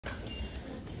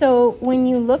So when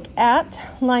you look at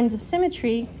lines of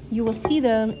symmetry, you will see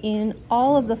them in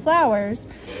all of the flowers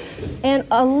and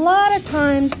a lot of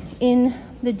times in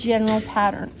the general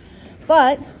pattern.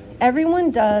 But everyone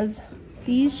does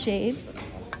these shapes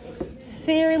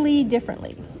fairly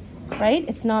differently, right?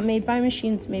 It's not made by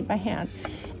machine, it's made by hand.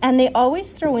 And they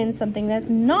always throw in something that's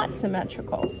not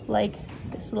symmetrical, like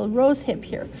this little rose hip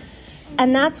here.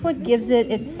 And that's what gives it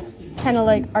its kind of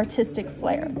like artistic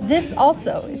flair. This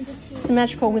also is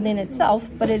symmetrical within itself,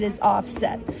 but it is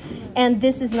offset. And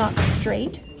this is not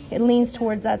straight. It leans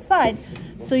towards that side,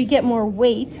 so you get more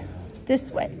weight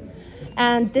this way.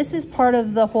 And this is part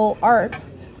of the whole art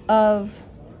of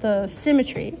the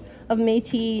symmetry of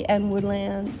Métis and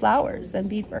woodland flowers and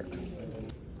beadwork.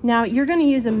 Now you're going to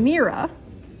use a mirror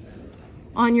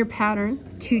on your pattern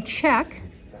to check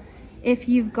if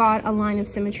you've got a line of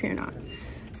symmetry or not.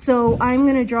 So I'm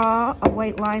going to draw a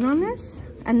white line on this,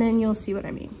 and then you'll see what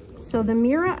I mean. So the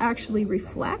mirror actually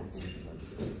reflects.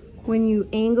 When you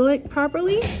angle it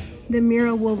properly, the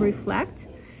mirror will reflect,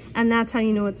 and that's how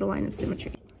you know it's a line of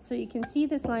symmetry. So you can see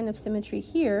this line of symmetry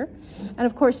here, and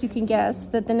of course you can guess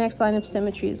that the next line of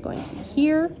symmetry is going to be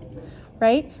here,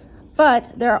 right?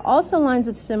 But there are also lines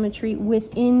of symmetry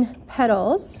within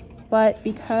petals, but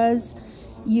because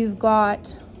you've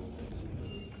got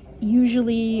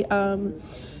usually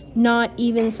not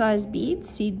even sized beads.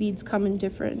 Seed beads come in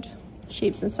different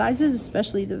shapes and sizes,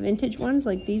 especially the vintage ones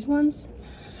like these ones.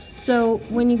 So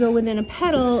when you go within a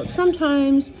petal,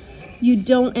 sometimes you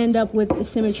don't end up with the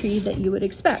symmetry that you would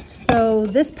expect. So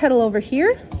this petal over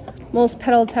here, most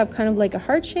petals have kind of like a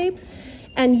heart shape,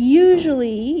 and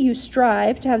usually you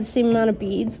strive to have the same amount of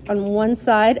beads on one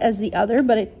side as the other,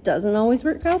 but it doesn't always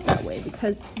work out that way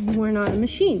because you are not a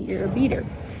machine, you're a beader.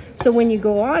 So when you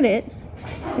go on it,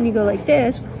 and you go like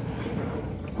this,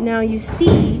 now you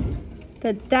see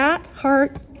that that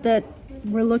heart that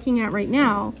we're looking at right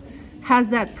now has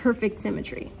that perfect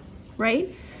symmetry,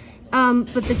 right?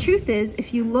 But the truth is,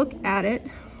 if you look at it,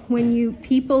 when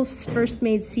people first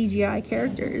made CGI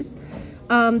characters,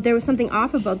 there was something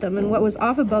off about them, and what was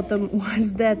off about them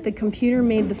was that the computer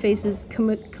made the faces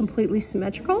completely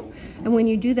symmetrical, and when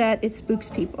you do that, it spooks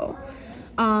people.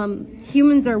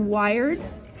 Humans are wired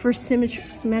for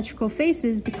symmetrical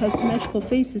faces because symmetrical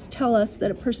faces tell us that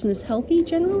a person is healthy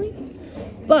generally.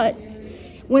 But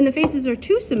when the faces are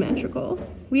too symmetrical,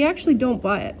 we actually don't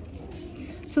buy it.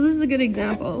 So this is a good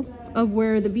example of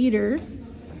where the beater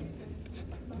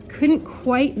couldn't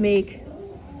quite make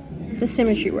the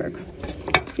symmetry work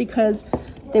because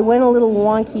they went a little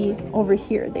wonky over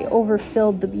here. They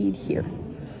overfilled the bead here,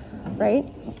 right?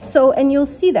 So, and you'll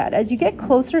see that as you get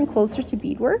closer and closer to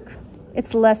beadwork,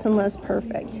 it's less and less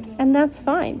perfect. And that's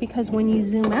fine because when you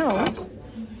zoom out,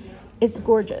 it's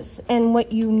gorgeous. And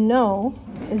what you know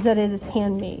is that it is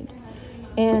handmade.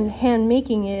 And hand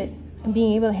making it and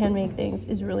being able to hand make things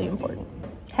is really important.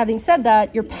 Having said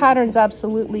that, your patterns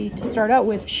absolutely, to start out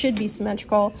with, should be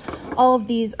symmetrical. All of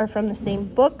these are from the same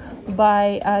book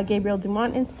by Gabriel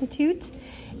Dumont Institute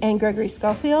and Gregory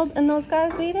Schofield, and those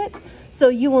guys made it. So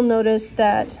you will notice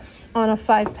that on a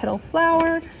 5-petal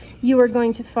flower, you are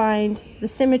going to find the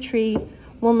symmetry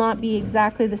will not be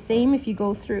exactly the same if you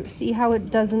go through. See how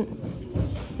it doesn't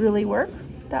really work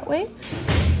that way?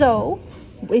 So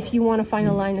if you want to find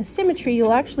a line of symmetry,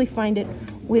 you'll actually find it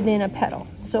within a petal.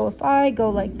 So if I go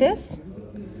like this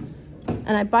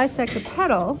and I bisect the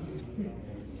petal,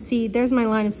 see, there's my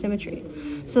line of symmetry.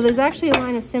 So there's actually a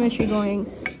line of symmetry going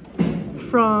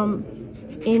from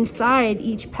inside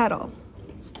each petal.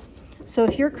 So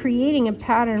if you're creating a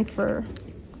pattern for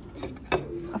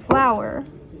a flower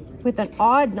with an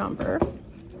odd number,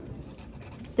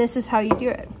 this is how you do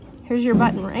it. Here's your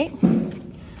button, right?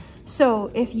 So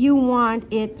if you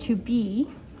want it to be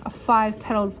a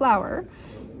 5-petaled flower,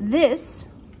 this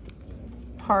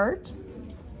part,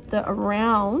 the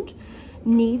around,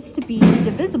 needs to be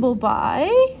divisible by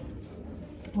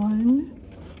 1,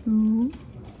 2,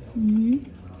 3,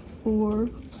 4,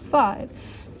 5.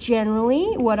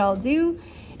 Generally, what I'll do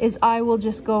is I will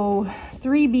just go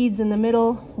 3 beads in the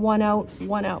middle, 1 out,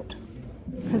 1 out,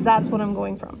 because that's what I'm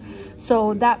going from.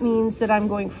 So that means that I'm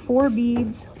going 4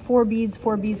 beads, 4 beads,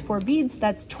 4 beads, 4 beads.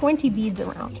 That's 20 beads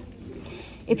around.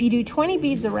 If you do 20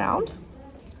 beads around,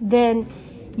 then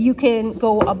you can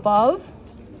go above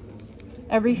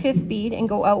every 5th bead and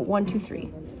go out 1, 2,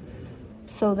 3.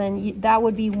 So then that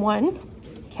would be 1,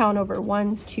 count over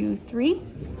 1, 2, 3,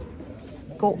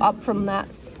 go up from that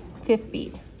 5th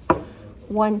bead.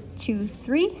 1, 2,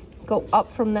 3, go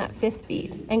up from that 5th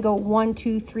bead and go 1,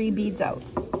 2, 3 beads out.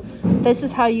 This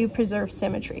is how you preserve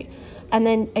symmetry. And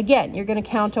then again, you're going to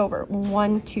count over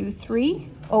 1, 2, 3.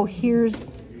 Oh, here's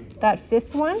that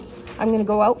fifth one, I'm going to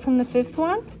go out from the fifth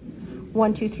one,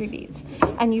 1, 2, 3 beads.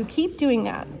 And you keep doing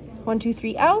that. 1, 2,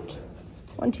 3 out,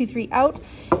 1, 2, 3 out.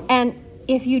 And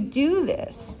if you do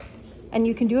this, and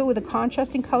you can do it with a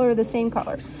contrasting color or the same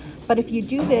color, but if you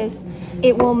do this,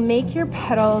 it will make your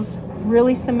petals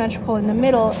really symmetrical in the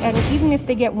middle, and even if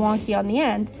they get wonky on the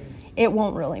end, it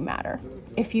won't really matter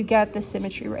if you get the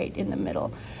symmetry right in the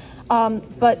middle.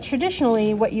 But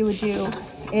traditionally, what you would do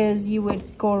is you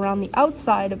would go around the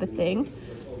outside of a thing.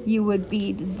 You would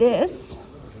bead this,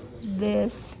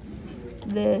 this,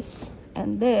 this,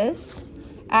 and this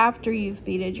after you've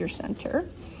beaded your center,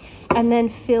 and then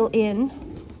fill in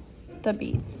the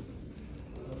beads.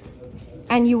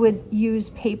 And you would use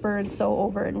paper and sew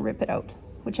over and rip it out,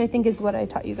 which I think is what I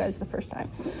taught you guys the first time.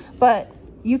 But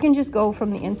you can just go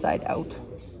from the inside out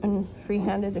and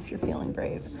freehand it if you're feeling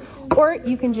brave. Or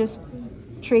you can just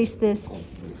trace this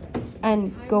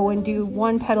and go and do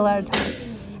one petal at a time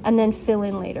and then fill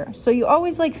in later. So you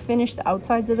always like finish the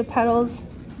outsides of the petals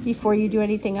before you do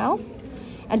anything else.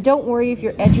 And don't worry if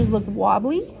your edges look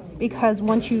wobbly, because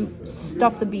once you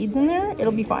stuff the beads in there,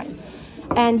 it'll be fine.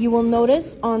 And you will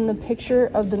notice on the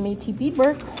picture of the Métis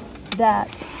beadwork that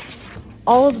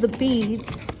all of the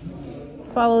beads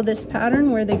follow this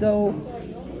pattern where they go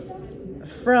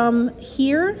from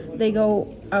here, they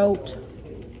go out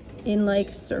in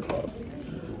like circles,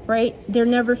 right? They're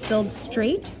never filled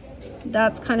straight.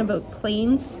 That's kind of a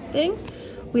plains thing.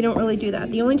 We don't really do that.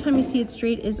 The only time you see it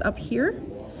straight is up here.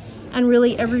 And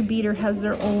really every beader has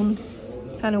their own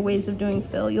kind of ways of doing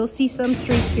fill. You'll see some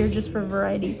straight here just for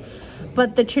variety.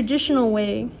 But the traditional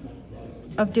way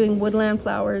of doing woodland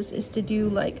flowers is to do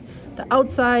like the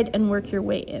outside and work your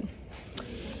way in.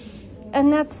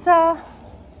 And that's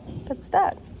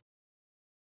that.